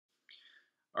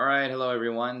All right, hello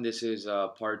everyone. This is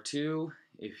part two.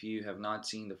 If you have not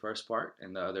seen the first part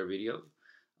and the other video,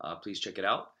 please check it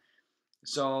out.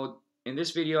 So, in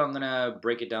this video, I'm gonna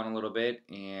break it down a little bit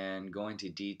and go into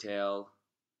detail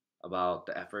about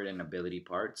the effort and ability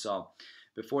part. So,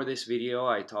 before this video,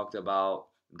 I talked about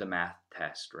the math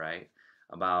test, right?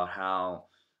 About how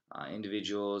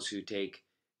individuals who take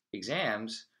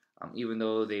exams, even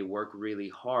though they work really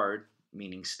hard,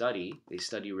 meaning they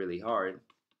study really hard,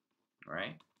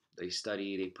 right? They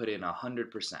put in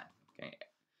 100%, okay,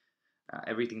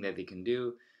 everything that they can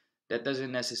do. That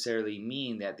doesn't necessarily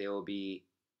mean that they will be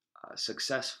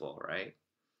successful, right?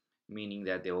 Meaning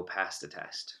that they will pass the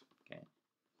test, okay?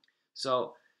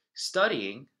 So,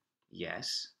 studying,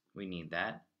 yes, we need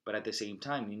that, but at the same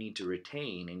time, you need to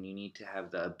retain and you need to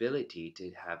have the ability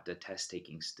to have the test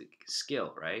taking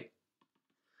skill, right?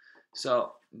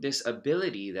 So this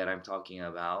ability that I'm talking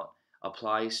about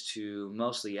applies to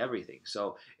mostly everything.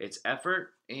 So it's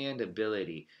effort and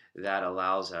ability that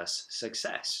allows us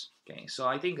success. Okay, so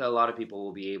I think a lot of people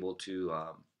will be able to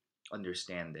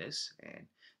understand this and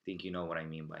think you know what I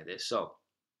mean by this. So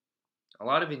a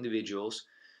lot of individuals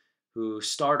who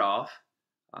start off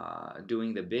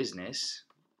doing the business,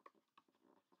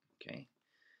 okay,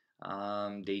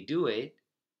 they do it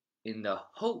in the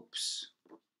hopes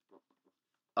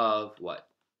of what?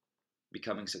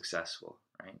 Becoming successful,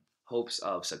 right? Hopes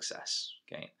of success.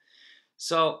 Okay.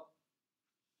 So,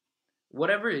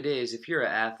 whatever it is, if you're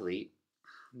an athlete,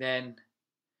 then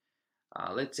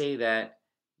let's say that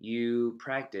you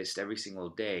practiced every single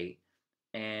day,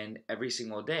 and every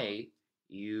single day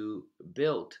you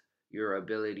built your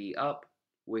ability up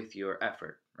with your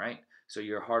effort, right? So,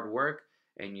 your hard work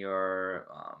and your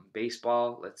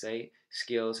baseball, let's say,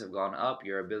 skills have gone up,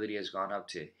 your ability has gone up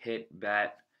to hit,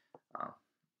 bat, um,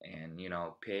 and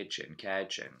pitch and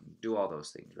catch and do all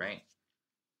those things, right?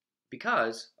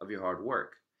 Because of your hard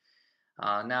work.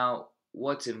 Now,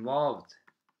 what's involved?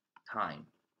 Time.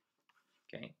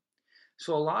 Okay,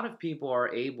 so a lot of people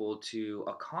are able to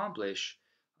accomplish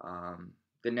um,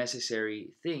 the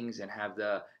necessary things and have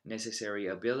the necessary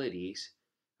abilities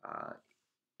uh,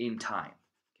 in time.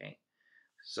 Okay,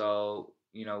 so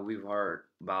we've heard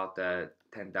about the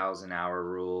 10,000 hour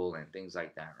rule and things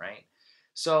like that, right?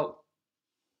 So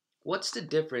what's the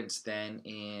difference then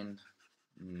in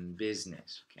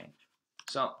business? Okay,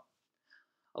 so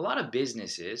a lot of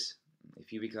businesses,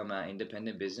 if you become an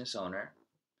independent business owner,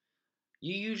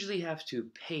 you usually have to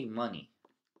pay money.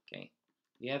 Okay,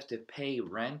 you have to pay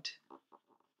rent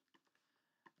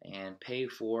and pay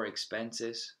for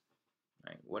expenses,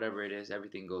 right? Whatever it is,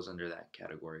 everything goes under that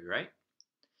category, right?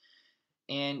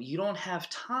 And you don't have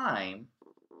time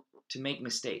to make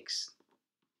mistakes,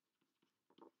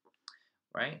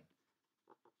 right?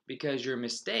 Because your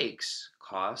mistakes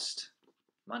cost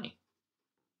money,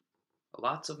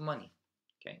 lots of money.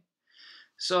 Okay,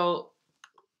 so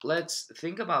let's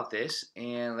think about this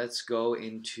and let's go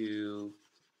into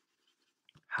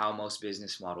how most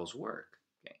business models work.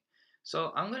 Okay,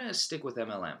 so I'm going to stick with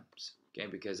MLMs, okay,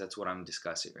 because that's what I'm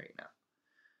discussing right now.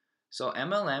 So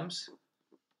MLMs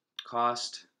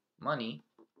cost money,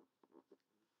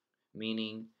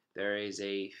 meaning there is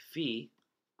a fee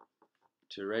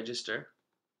to register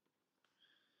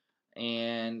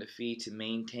and a fee to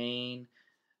maintain,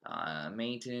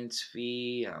 maintenance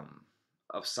fee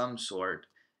of some sort,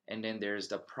 and then there's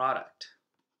the product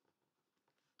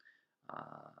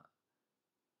uh,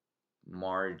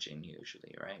 margin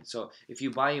usually, right? So if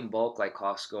you buy in bulk like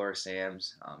Costco or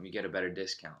Sam's, you get a better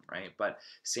discount, right? But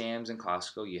Sam's and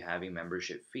Costco, you have a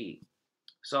membership fee.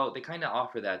 So they kind of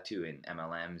offer that too in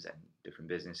MLMs and different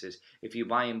businesses. If you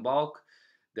buy in bulk,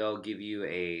 they'll give you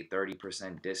a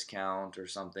 30% discount or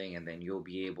something, and then you'll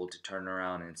be able to turn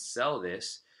around and sell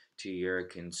this to your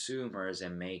consumers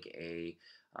and make a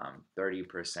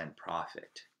 30%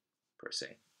 profit per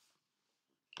se.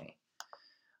 Okay.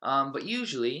 But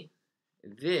usually,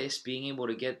 being able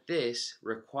to get this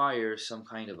requires some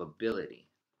kind of ability.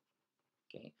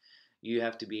 Okay, you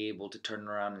have to be able to turn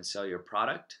around and sell your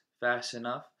product fast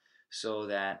enough so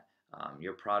that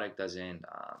your product doesn't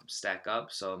stack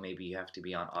up. So maybe you have to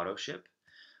be on auto ship,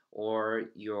 or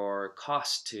your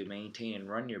cost to maintain and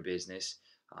run your business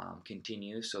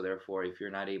continues. So therefore, if you're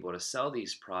not able to sell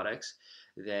these products,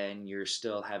 then you're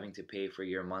still having to pay for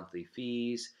your monthly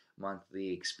fees,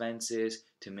 monthly expenses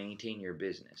to maintain your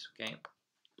business. Okay.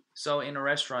 So in a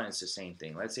restaurant, it's the same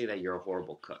thing. Let's say that you're a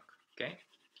horrible cook. Okay.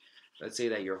 Let's say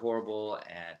that you're horrible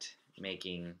at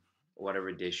making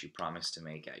whatever dish you promised to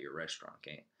make at your restaurant.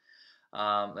 Okay.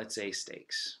 Let's say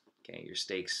steaks. Okay. Your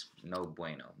steaks, no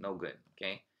bueno, no good.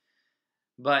 Okay.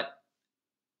 But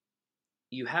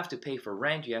you have to pay for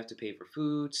rent, you have to pay for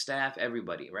food, staff,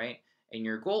 everybody, right? And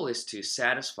your goal is to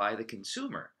satisfy the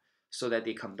consumer so that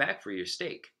they come back for your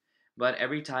steak. But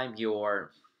every time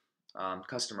your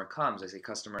customer comes, I say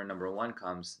customer number one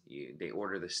comes, they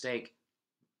order the steak,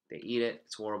 they eat it,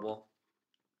 it's horrible.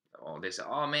 Oh, they say,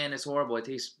 oh man, it's horrible, it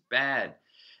tastes bad.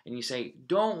 And you say,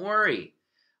 don't worry,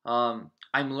 I'm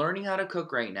learning how to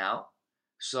cook right now.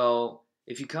 So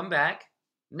if you come back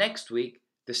next week,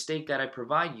 the steak that I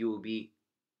provide you will be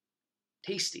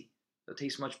tasty. It'll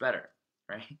taste much better,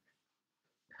 right?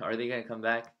 Are they going to come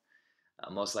back?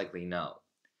 Most likely no.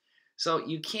 So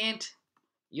you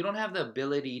don't have the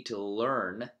ability to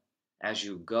learn as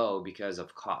you go because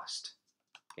of cost.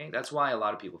 Okay, that's why a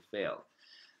lot of people fail.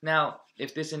 Now,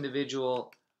 if this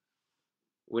individual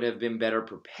would have been better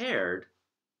prepared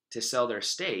to sell their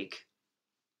steak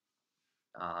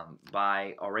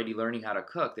by already learning how to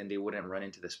cook, then they wouldn't run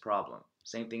into this problem.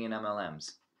 Same thing in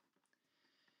MLMs.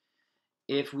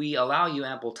 If we allow you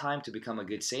ample time to become a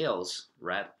good sales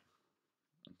rep,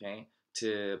 okay,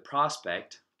 to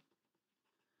prospect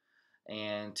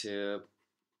and to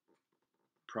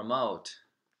promote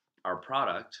our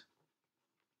product,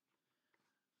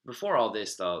 before all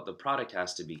this though, the product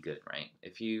has to be good, right?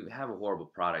 If you have a horrible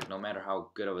product, no matter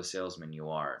how good of a salesman you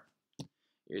are,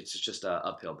 it's just an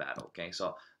uphill battle, okay?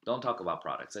 So don't talk about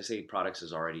products. I say products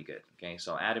is already good, okay?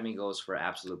 So Atomy goes for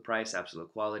absolute price,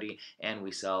 absolute quality, and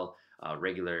we sell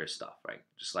regular stuff, right?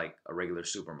 Just like a regular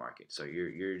supermarket. So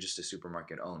you're just a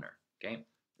supermarket owner, okay?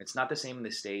 It's not the same in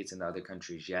the States and the other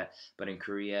countries yet, but in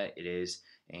Korea it is,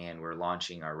 and we're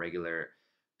launching our regular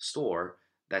store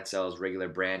that sells regular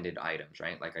branded items,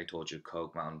 right? Like I told you,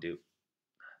 Coke, Mountain Dew,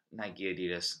 Nike,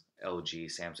 Adidas, LG,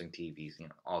 Samsung TVs,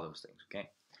 all those things, okay?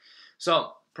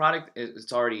 So product,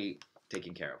 it's already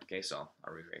taken care of, okay? So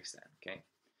I'll erase that, okay?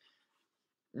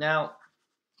 Now,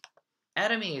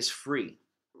 Atomy is free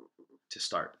to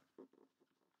start,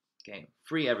 okay?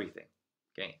 Free everything,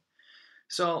 okay?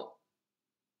 So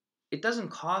it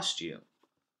doesn't cost you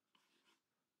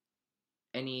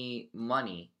any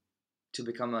money to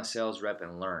become a sales rep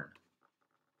and learn.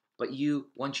 But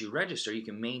once you register, you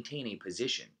can maintain a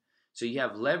position. So you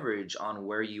have leverage on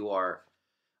where you are,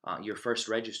 you're first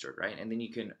registered, right? And then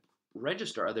you can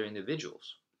register other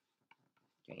individuals,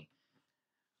 okay?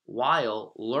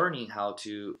 While learning how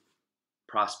to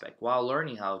prospect, while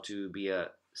learning how to be a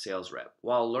sales rep,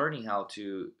 while learning how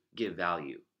to give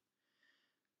value.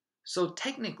 So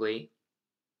technically,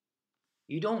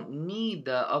 you don't need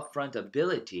the upfront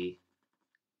ability.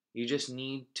 You just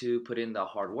need to put in the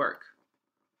hard work.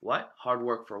 What? Hard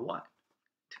work for what?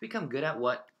 To become good at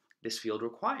what this field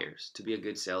requires. To be a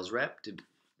good sales rep, to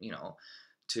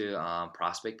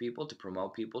prospect people, to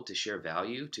promote people, to share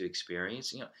value, to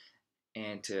experience,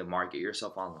 and to market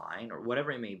yourself online or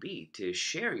whatever it may be, to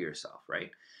share yourself,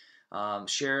 right?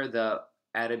 Share the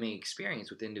Atomy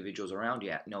experience with individuals around you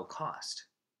at no cost.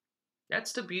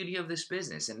 That's the beauty of this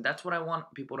business, and that's what I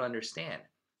want people to understand.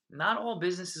 Not all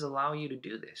businesses allow you to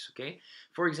do this, okay?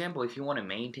 For example, if you want to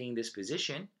maintain this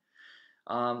position,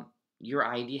 um, your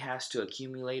ID has to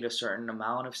accumulate a certain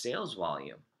amount of sales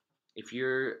volume.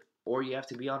 Or you have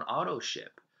to be on auto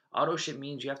ship. Auto ship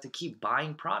means you have to keep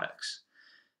buying products.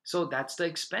 So that's the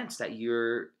expense that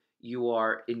you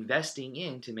are investing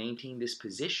in to maintain this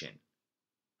position.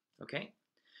 Okay?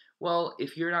 Well,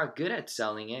 if you're not good at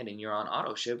selling it and you're on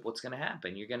auto ship, what's going to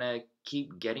happen? You're going to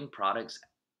keep getting products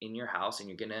in your house, and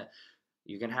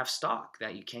you're gonna have stock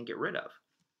that you can't get rid of.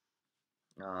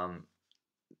 Um,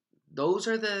 those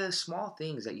are the small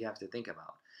things that you have to think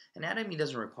about. Anatomy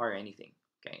doesn't require anything.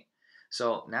 Okay,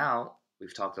 so now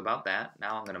we've talked about that.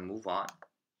 Now I'm going to move on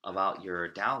about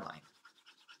your downline.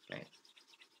 Okay.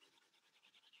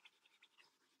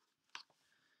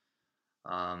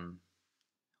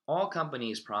 All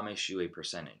companies promise you a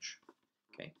percentage.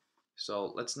 Okay,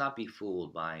 so let's not be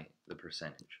fooled by the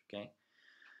percentage. Okay,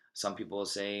 some people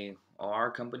say, "Oh,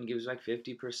 our company gives back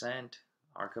 50%.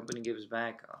 Our company gives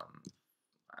back,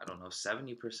 I don't know,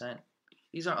 70%."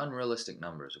 These are unrealistic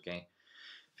numbers. Okay,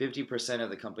 50% of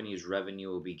the company's revenue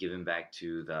will be given back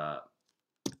to the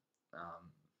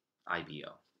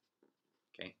IBO.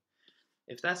 Okay,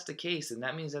 if that's the case, then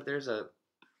that means that there's a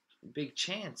big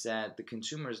chance that the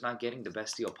consumer is not getting the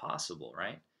best deal possible,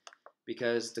 right?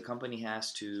 Because the company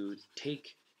has to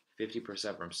take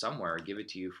 50% from somewhere, give it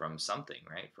to you from something,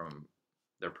 right? From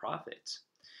their profits.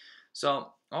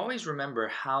 So always remember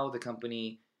how the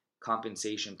company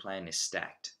compensation plan is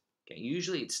stacked. Okay,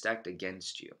 usually it's stacked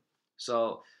against you.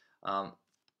 So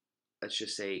let's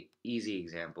just say, easy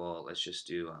example, let's just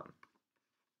do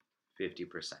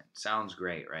 50%. Sounds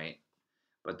great, right?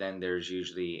 but then there's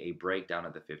usually a breakdown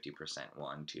of the 50%.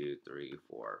 1, 2, 3,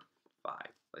 4, 5,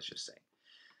 let's just say.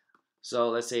 So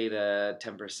let's say the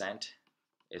 10%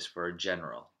 is for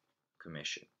general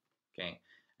commission, okay?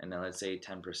 And then let's say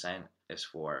 10% is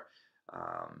for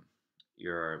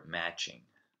your matching,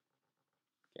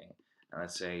 okay? And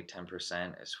let's say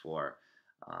 10% is for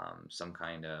some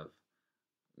kind of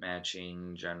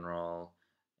matching, general,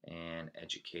 and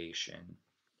education,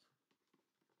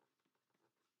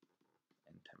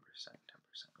 and 10%, 10%,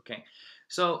 okay?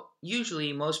 So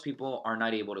usually most people are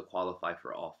not able to qualify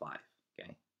for all five,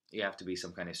 okay? You have to be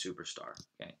some kind of superstar,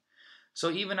 okay? So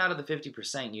even out of the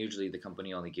 50%, usually the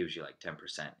company only gives you like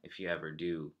 10% if you ever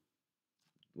do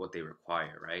what they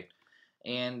require, right?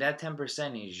 And that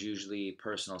 10% is usually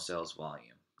personal sales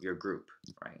volume, your group,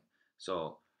 right?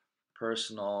 So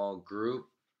personal group,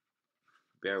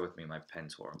 bear with me, my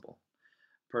pen's horrible.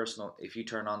 Personal, if you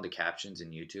turn on the captions in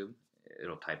YouTube,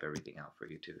 it'll type everything out for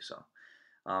you too. So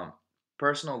um,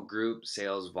 personal group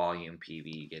sales volume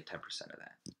PV, you get 10% of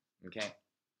that, okay?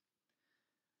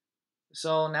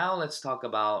 So now let's talk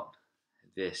about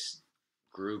this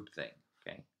group thing,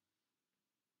 okay?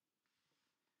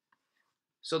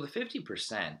 So the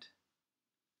 50%,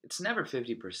 it's never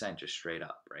 50% just straight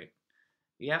up, right?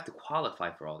 You have to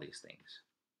qualify for all these things.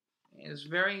 It's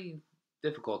very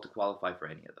difficult to qualify for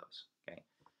any of those, okay?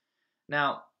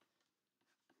 Now,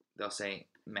 they'll say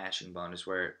matching bonus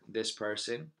where this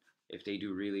person, if they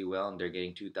do really well and they're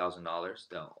getting $2,000,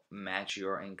 they'll match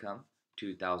your income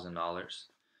 $2,000,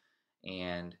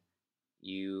 and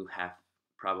you have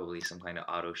probably some kind of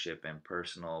auto ship and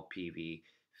personal PV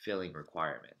filling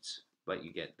requirements, but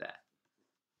you get that.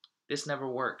 This never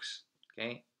works,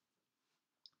 okay?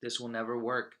 This will never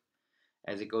work.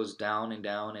 As it goes down and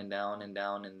down and down and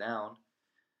down and down,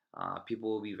 people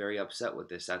will be very upset with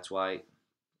this. That's why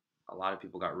a lot of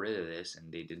people got rid of this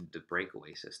and they did the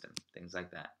breakaway system, things like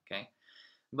that, okay?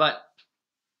 But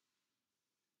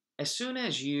as soon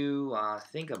as you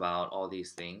think about all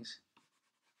these things,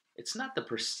 it's not the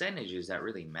percentages that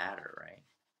really matter, right?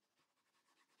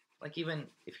 Like even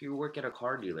if you work at a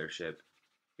car dealership,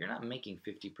 you're not making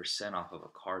 50% off of a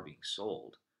car being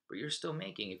sold, but you're still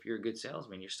making, if you're a good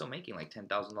salesman, you're still making like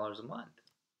 $10,000 a month.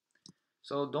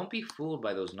 So don't be fooled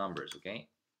by those numbers, okay?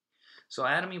 So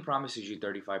Atomy promises you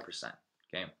 35%,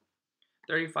 okay?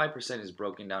 35% is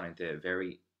broken down into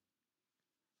very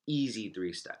easy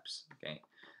 3 steps, okay?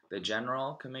 The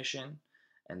general commission,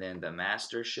 and then the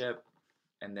mastership,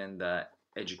 and then the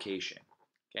education,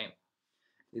 okay?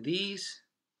 These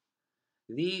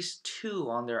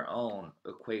two on their own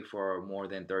equate for more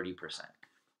than 30%,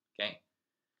 okay?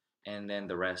 And then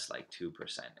the rest, like 2%,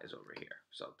 is over here.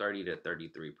 So 30 to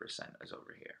 33% is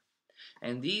over here.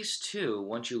 And these two,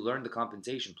 once you learn the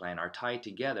compensation plan, are tied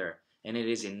together, and it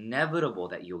is inevitable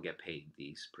that you'll get paid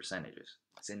these percentages.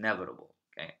 It's inevitable,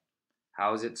 okay?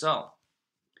 How is it so?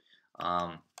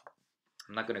 I'm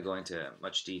not going to go into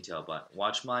much detail, but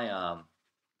watch my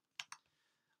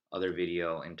other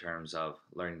video in terms of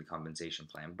learning the compensation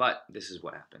plan. But this is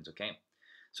what happens, okay?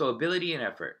 So ability and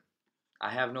effort. I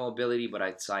have no ability, but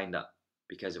I signed up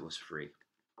because it was free.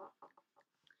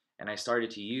 And I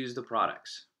started to use the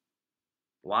products.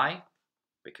 Why?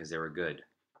 Because they were good.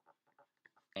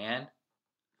 And,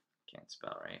 can't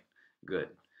spell right, good.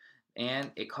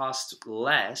 And it costs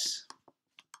less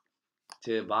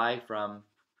to buy from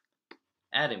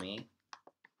Atomy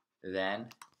than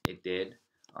it did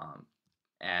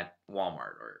at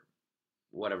Walmart or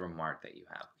whatever mart that you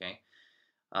have, okay?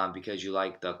 Because you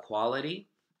like the quality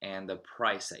and the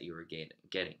price that you were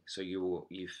getting. So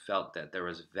you felt that there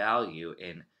was value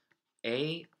in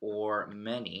a or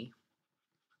many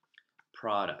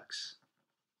products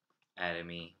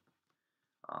Atomy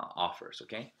offers,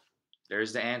 okay?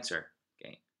 There's the answer,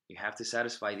 okay? You have to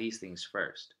satisfy these things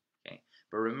first, okay?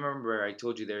 But remember, I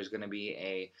told you there's going to be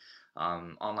a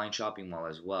online shopping mall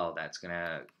as well that's going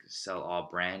to sell all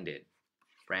branded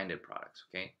products,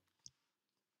 okay?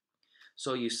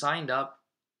 So you signed up,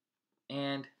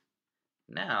 and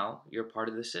now you're part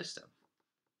of the system.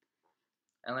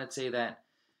 And let's say that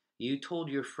you told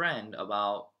your friend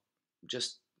about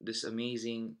just this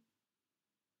amazing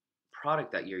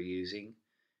product that you're using,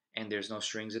 and there's no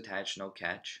strings attached, no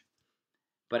catch.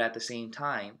 But at the same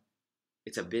time,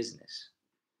 it's a business.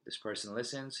 This person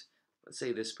listens. Let's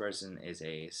say this person is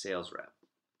a sales rep,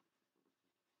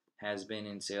 has been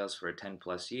in sales for 10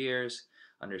 plus years,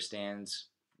 understands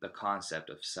the concept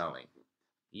of selling.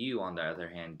 You, on the other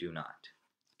hand, do not.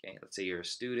 Okay, let's say you're a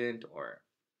student or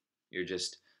you're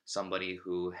just somebody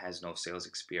who has no sales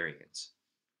experience.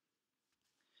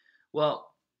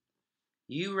 Well,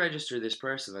 you register this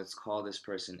person, let's call this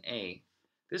person A.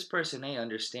 This person A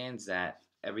understands that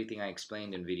everything I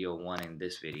explained in video 1 and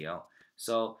this video.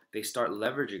 So they start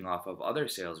leveraging off of other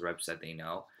sales reps that they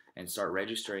know and start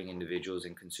registering individuals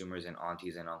and consumers and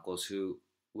aunties and uncles who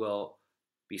will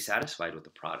be satisfied with the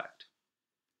product.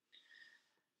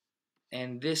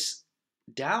 And this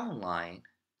downline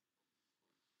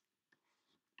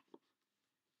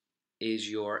is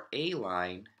your A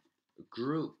line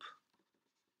group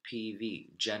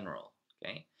PV general,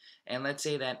 okay? And let's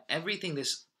say that everything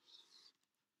this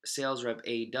sales rep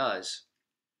A does,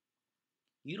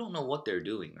 you don't know what they're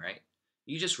doing, right?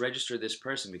 You just register this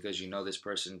person because you know this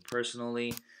person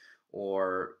personally,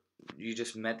 or you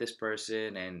just met this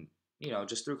person and,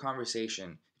 just through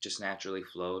conversation, it just naturally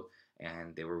flowed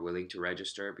and they were willing to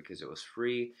register because it was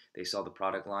free. They saw the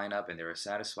product lineup and they were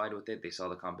satisfied with it. They saw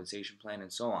the compensation plan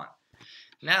and so on.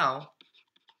 Now,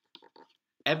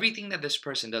 everything that this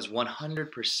person does,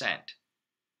 100%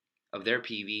 of their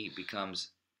PV becomes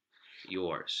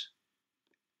yours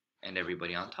and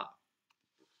everybody on top.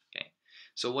 Okay,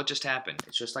 so what just happened?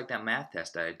 It's just like that math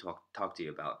test that I talked to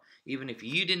you about. Even if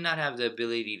you did not have the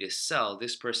ability to sell,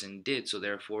 this person did, so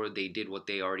therefore they did what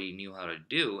they already knew how to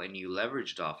do, and you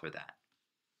leveraged off of that.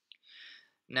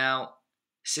 Now,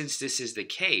 since this is the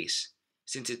case,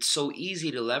 since it's so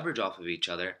easy to leverage off of each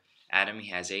other, Atomy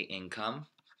has a income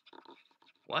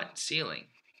ceiling.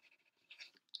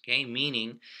 Okay,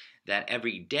 meaning that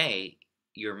every day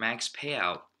your max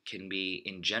payout can be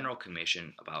in general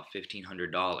commission about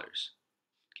 $1,500.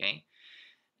 Okay,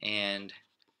 and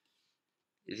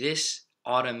this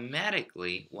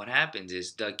automatically, what happens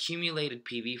is the accumulated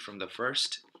PV from the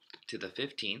 1st to the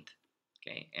 15th,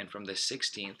 okay, and from the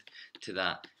 16th to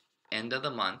the end of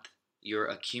the month, your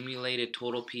accumulated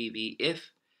total PV, if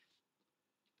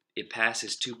it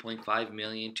passes 2.5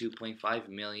 million, 2.5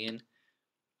 million,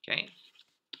 okay,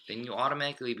 then you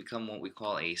automatically become what we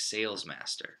call a sales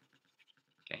master.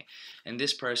 Okay, and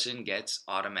this person gets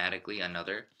automatically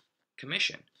another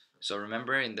commission. So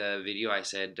remember in the video I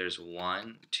said there's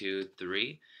 1, 2,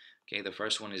 3. Okay, the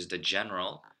first one is the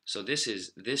general. So this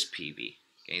is this PV.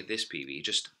 Okay, this PV,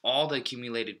 just all the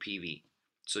accumulated PV.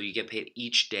 So you get paid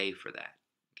each day for that.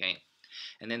 Okay,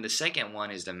 and then the second one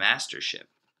is the mastership,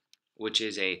 which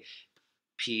is a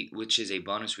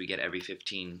bonus we get every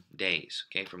 15 days.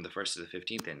 Okay, from the 1st to the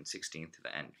 15th and 16th to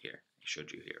the end here. I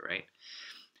showed you here, right?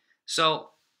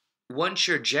 So once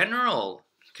your general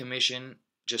commission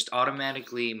just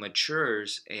automatically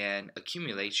matures and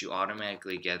accumulates, you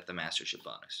automatically get the mastership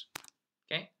bonus.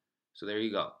 Okay? So there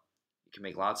you go. You can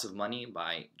make lots of money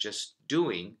by just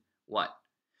doing what?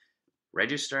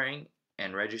 Registering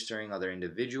other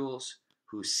individuals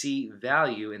who see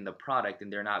value in the product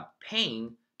and they're not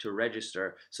paying to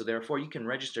register. So therefore, you can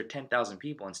register 10,000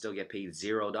 people and still get paid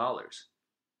 $0.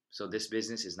 So this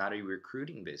business is not a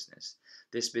recruiting business.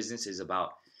 This business is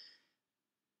about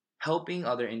helping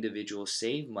other individuals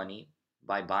save money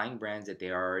by buying brands that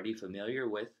they are already familiar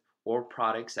with or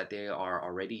products that they are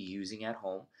already using at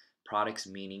home. Products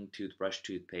meaning toothbrush,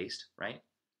 toothpaste, right?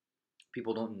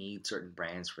 People don't need certain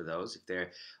brands for those if they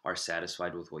are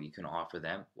satisfied with what you can offer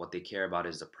them. What they care about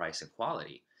is the price and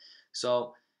quality.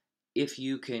 So if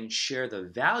you can share the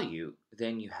value,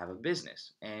 then you have a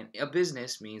business. And a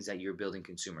business means that you're building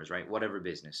consumers, right? Whatever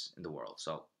business in the world.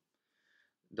 So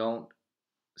don't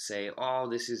say, oh,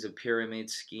 this is a pyramid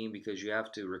scheme because you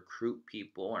have to recruit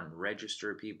people and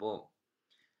register people.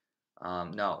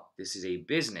 No, this is a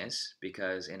business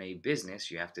because in a business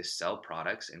you have to sell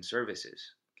products and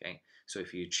services. Okay, so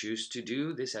if you choose to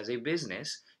do this as a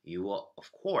business, you will of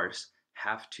course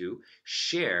have to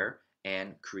share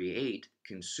and create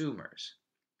consumers.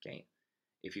 Okay,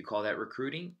 if you call that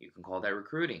recruiting, you can call that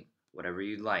recruiting, whatever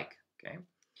you'd like. Okay,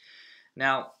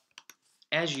 now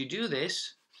as you do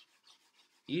this,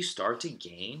 you start to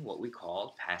gain what we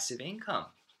call passive income.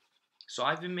 So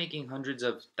I've been making hundreds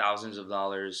of thousands of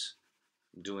dollars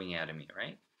doing Atomy,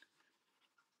 right?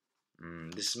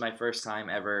 This is my first time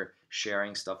ever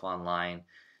sharing stuff online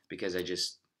because I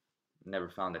just never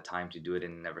found the time to do it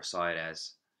and never saw it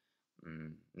as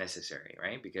necessary,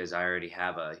 right? Because I already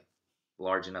have a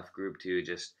large enough group to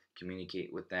just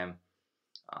communicate with them,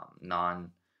 not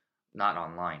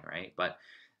online, right? But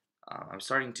I'm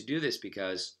starting to do this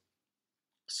because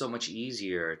so much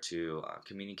easier to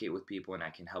communicate with people, and I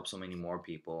can help so many more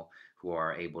people who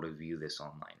are able to view this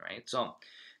online, right? So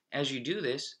as you do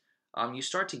this, you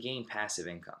start to gain passive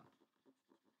income.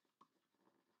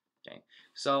 Okay,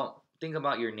 so think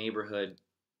about your neighborhood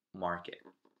market.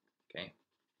 Okay,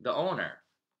 the owner,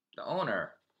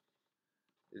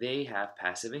 they have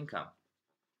passive income,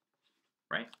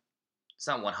 right? It's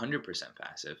not 100%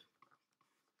 passive,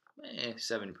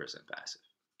 70% passive.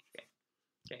 Okay,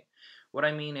 Okay. What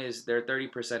I mean is their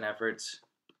 30% efforts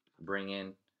bring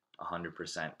in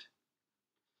 100%,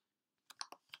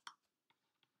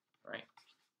 right?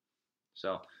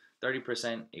 So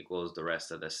 30% equals the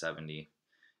rest of the 70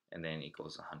 and then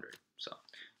equals 100. So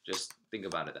just think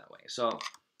about it that way. So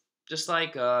just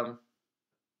like,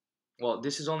 well,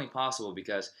 this is only possible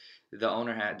because the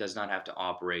owner does not have to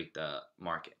operate the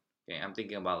market. Okay, I'm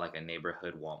thinking about like a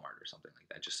neighborhood Walmart or something like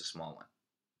that, just a small one.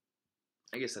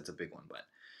 I guess that's a big one, but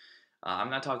I'm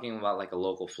not talking about like a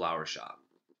local flower shop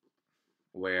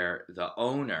where the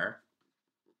owner,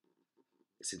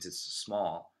 since it's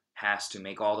small, has to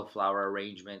make all the flower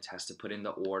arrangements, has to put in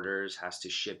the orders, has to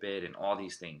ship it, and all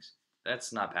these things.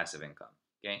 That's not passive income,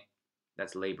 okay?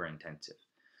 That's labor intensive.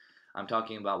 I'm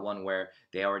talking about one where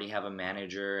they already have a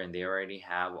manager and they already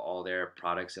have all their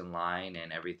products in line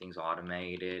and everything's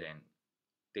automated and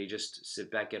they just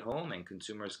sit back at home and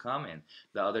consumers come and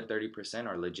the other 30%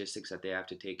 are logistics that they have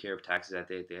to take care of, taxes that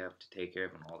they have to take care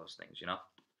of, and all those things, you know?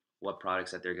 What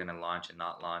products that they're going to launch and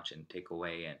not launch and take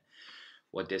away and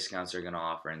what discounts they're going to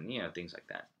offer and, you know, things like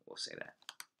that. We'll say that.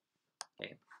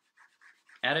 Okay.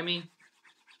 Atomy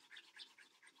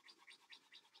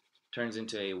turns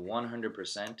into a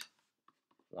 100%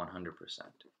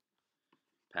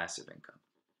 passive income.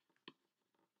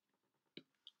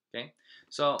 Okay,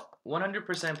 so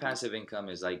 100% passive income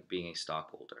is like being a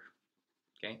stockholder.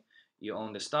 Okay, you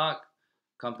own the stock,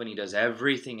 company does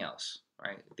everything else,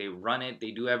 right? They run it,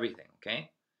 they do everything. Okay,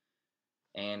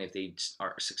 and if they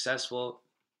are successful,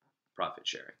 profit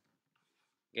sharing.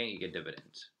 Okay, you get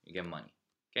dividends, you get money.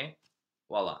 Okay,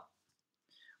 voila.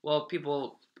 Well,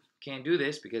 people can't do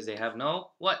this because they have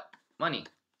no what? Money,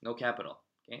 no capital.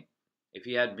 Okay, if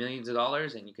you had millions of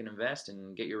dollars and you can invest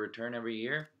and get your return every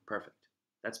year, perfect.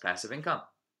 That's passive income.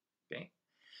 Okay,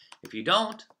 if you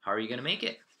don't, how are you going to make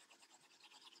it?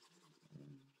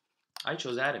 I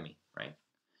chose Atomy, right?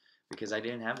 Because I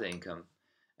didn't have the income,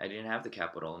 I didn't have the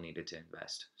capital needed to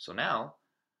invest. So now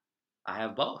I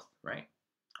have both, right?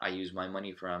 I use my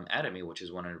money from Atomy, which is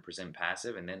 100%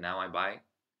 passive, and then now I buy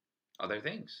other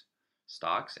things,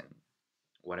 stocks and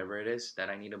whatever it is that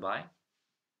I need to buy,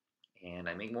 and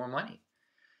I make more money.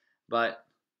 But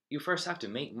you first have to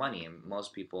make money, and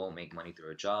most people make money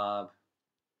through a job,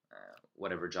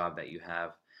 whatever job that you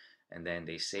have, and then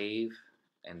they save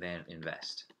and then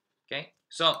invest. Okay?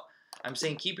 So I'm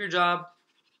saying keep your job,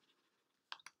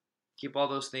 keep all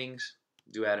those things,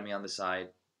 do Atomy on the side.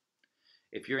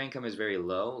 If your income is very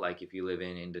low, like if you live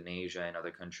in Indonesia and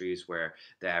other countries where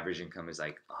the average income is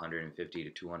like $150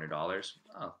 to $200,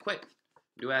 quit.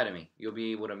 Do Atomy. You'll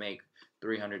be able to make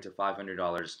 $300 to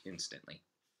 $500 instantly.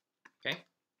 Okay?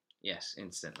 Yes,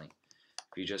 instantly.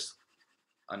 If you just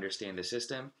understand the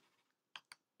system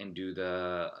and do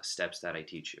the steps that I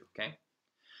teach you. Okay?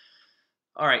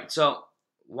 All right, so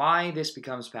why this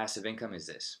becomes passive income is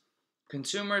this.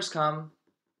 Consumers come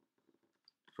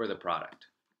for the product,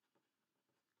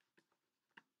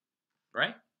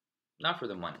 right? Not for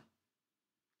the money.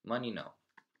 Money, no.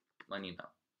 Money, no.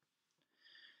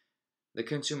 The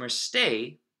consumers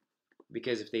stay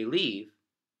because if they leave,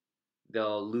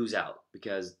 they'll lose out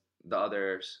because the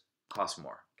others cost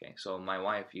more. Okay, so my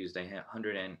wife used a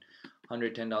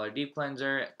 $110 deep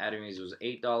cleanser. Atomy's was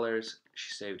 $8.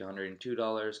 She saved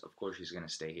 $102. Of course, she's going to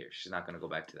stay here. She's not going to go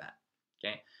back to that.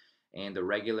 Okay, and the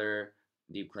regular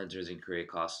deep cleansers in Korea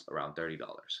cost around $30.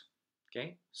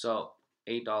 Okay, so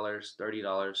 $8,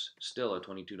 $30, still a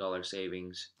 $22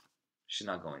 savings. She's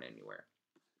not going anywhere.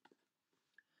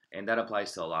 And that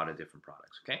applies to a lot of different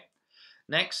products. Okay,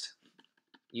 next,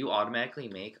 you automatically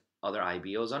make other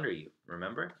IBOs under you.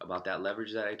 Remember about that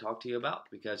leverage that I talked to you about?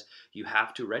 Because you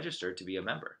have to register to be a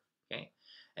member. Okay,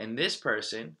 and this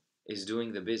person is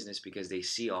doing the business because they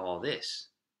see all this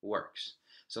works.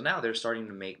 So now they're starting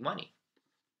to make money.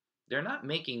 They're not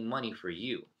making money for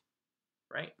you,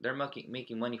 right? They're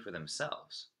making money for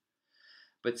themselves.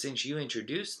 But since you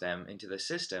introduce them into the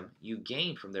system, you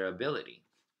gain from their ability,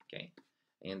 okay?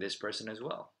 And this person as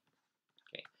well,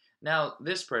 okay? Now,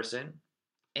 this person,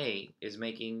 A, is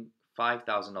making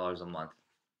 $5,000 a month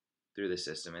through the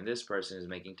system, and this person is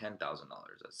making $10,000,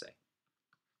 let's say.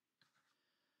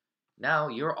 Now,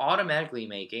 you're automatically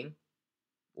making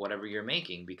whatever you're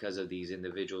making because of these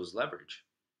individuals' leverage,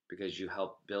 because you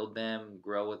help build them,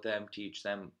 grow with them, teach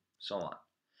them, so on.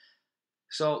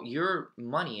 So your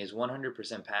money is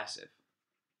 100% passive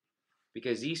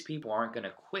because these people aren't going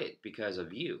to quit because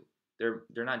of you.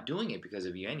 They're not doing it because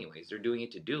of you anyways. They're doing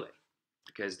it to do it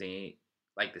because they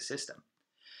like the system.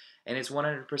 And it's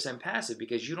 100% passive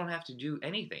because you don't have to do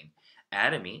anything.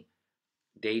 Atomy,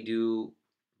 they do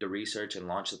the research and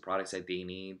launch the products that they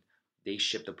need. They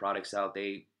ship the products out.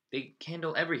 They They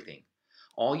handle everything.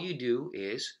 All you do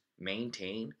is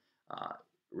maintain uh,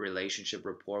 relationship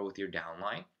rapport with your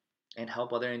downline and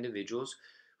help other individuals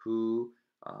who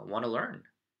want to learn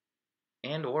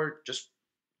and or just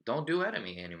don't do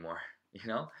atomy anymore. You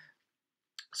know,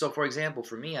 so for example,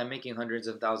 for me, I'm making hundreds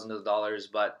of thousands of dollars,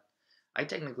 but I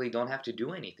technically don't have to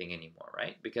do anything anymore,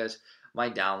 right? Because my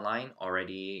downline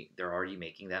already, they're already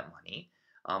making that money.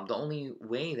 The only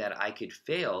way that I could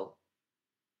fail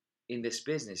in this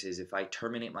business is if I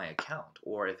terminate my account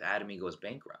or if Atomy goes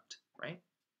bankrupt, right?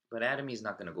 But Atomy is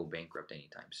not going to go bankrupt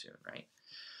anytime soon, right?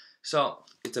 So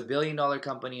it's a $1 billion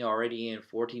company already in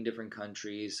 14 different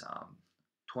countries.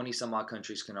 20 some odd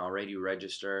countries can already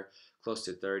register, close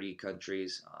to 30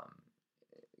 countries.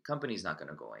 Company's not going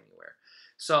to go anywhere.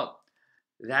 So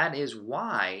that is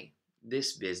why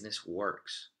this business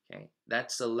works. Okay,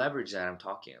 that's the leverage that I'm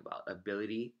talking about: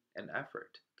 ability and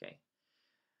effort. Okay,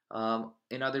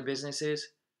 in other businesses,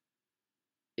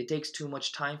 it takes too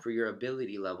much time for your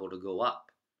ability level to go up,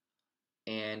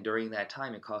 and during that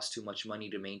time, it costs too much money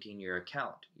to maintain your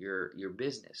account, your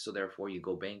business. So therefore, you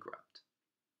go bankrupt.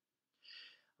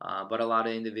 But a lot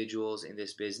of individuals in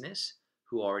this business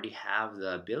who already have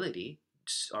the ability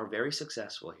are very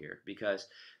successful here because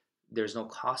there's no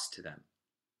cost to them.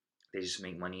 They just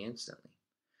make money instantly.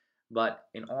 But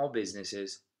in all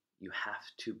businesses, you have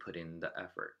to put in the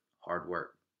effort, hard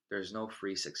work. There's no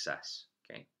free success,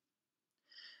 okay?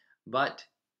 But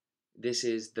this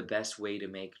is the best way to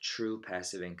make true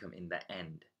passive income in the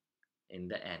end. In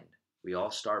the end, we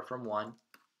all start from one,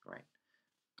 right?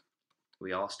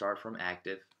 We all start from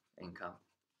active income.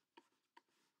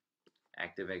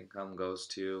 Active income goes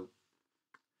to,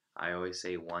 I always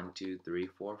say 1, 2, 3,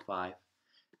 4, 5.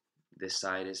 This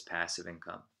side is passive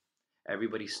income.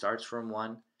 Everybody starts from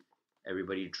 1.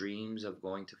 Everybody dreams of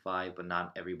going to 5, but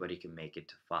not everybody can make it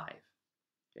to 5.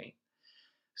 Okay?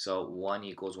 So 1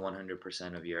 equals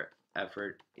 100% of your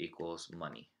effort equals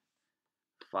money.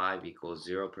 5 equals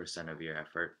 0% of your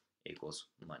effort equals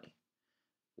money.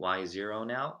 Why 0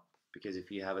 now? Because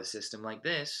if you have a system like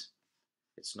this,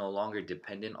 it's no longer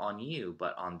dependent on you,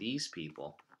 but on these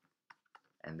people,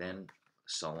 and then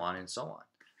so on and so on.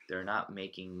 They're not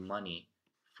making money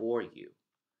for you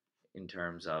in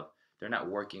terms of they're not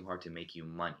working hard to make you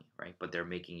money, right? But they're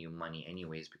making you money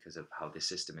anyways because of how the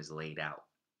system is laid out.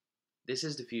 This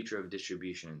is the future of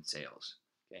distribution and sales,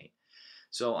 okay?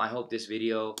 So I hope this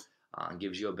video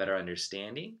gives you a better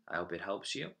understanding. I hope it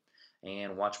helps you.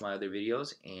 And watch my other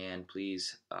videos, and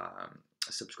please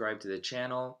subscribe to the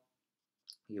channel.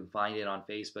 You can find it on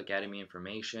Facebook, Atomy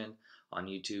Information, on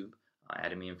YouTube,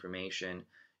 Atomy Information.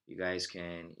 You guys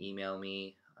can email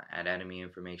me at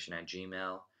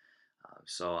atomyinformation@gmail.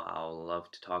 So I'll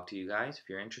love to talk to you guys if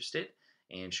you're interested,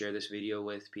 and share this video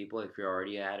with people if you're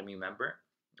already an Atomy member.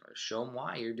 Show them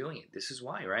why you're doing it. This is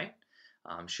why, right?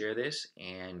 Share this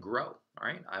and grow. All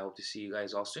right. I hope to see you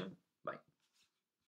guys all soon.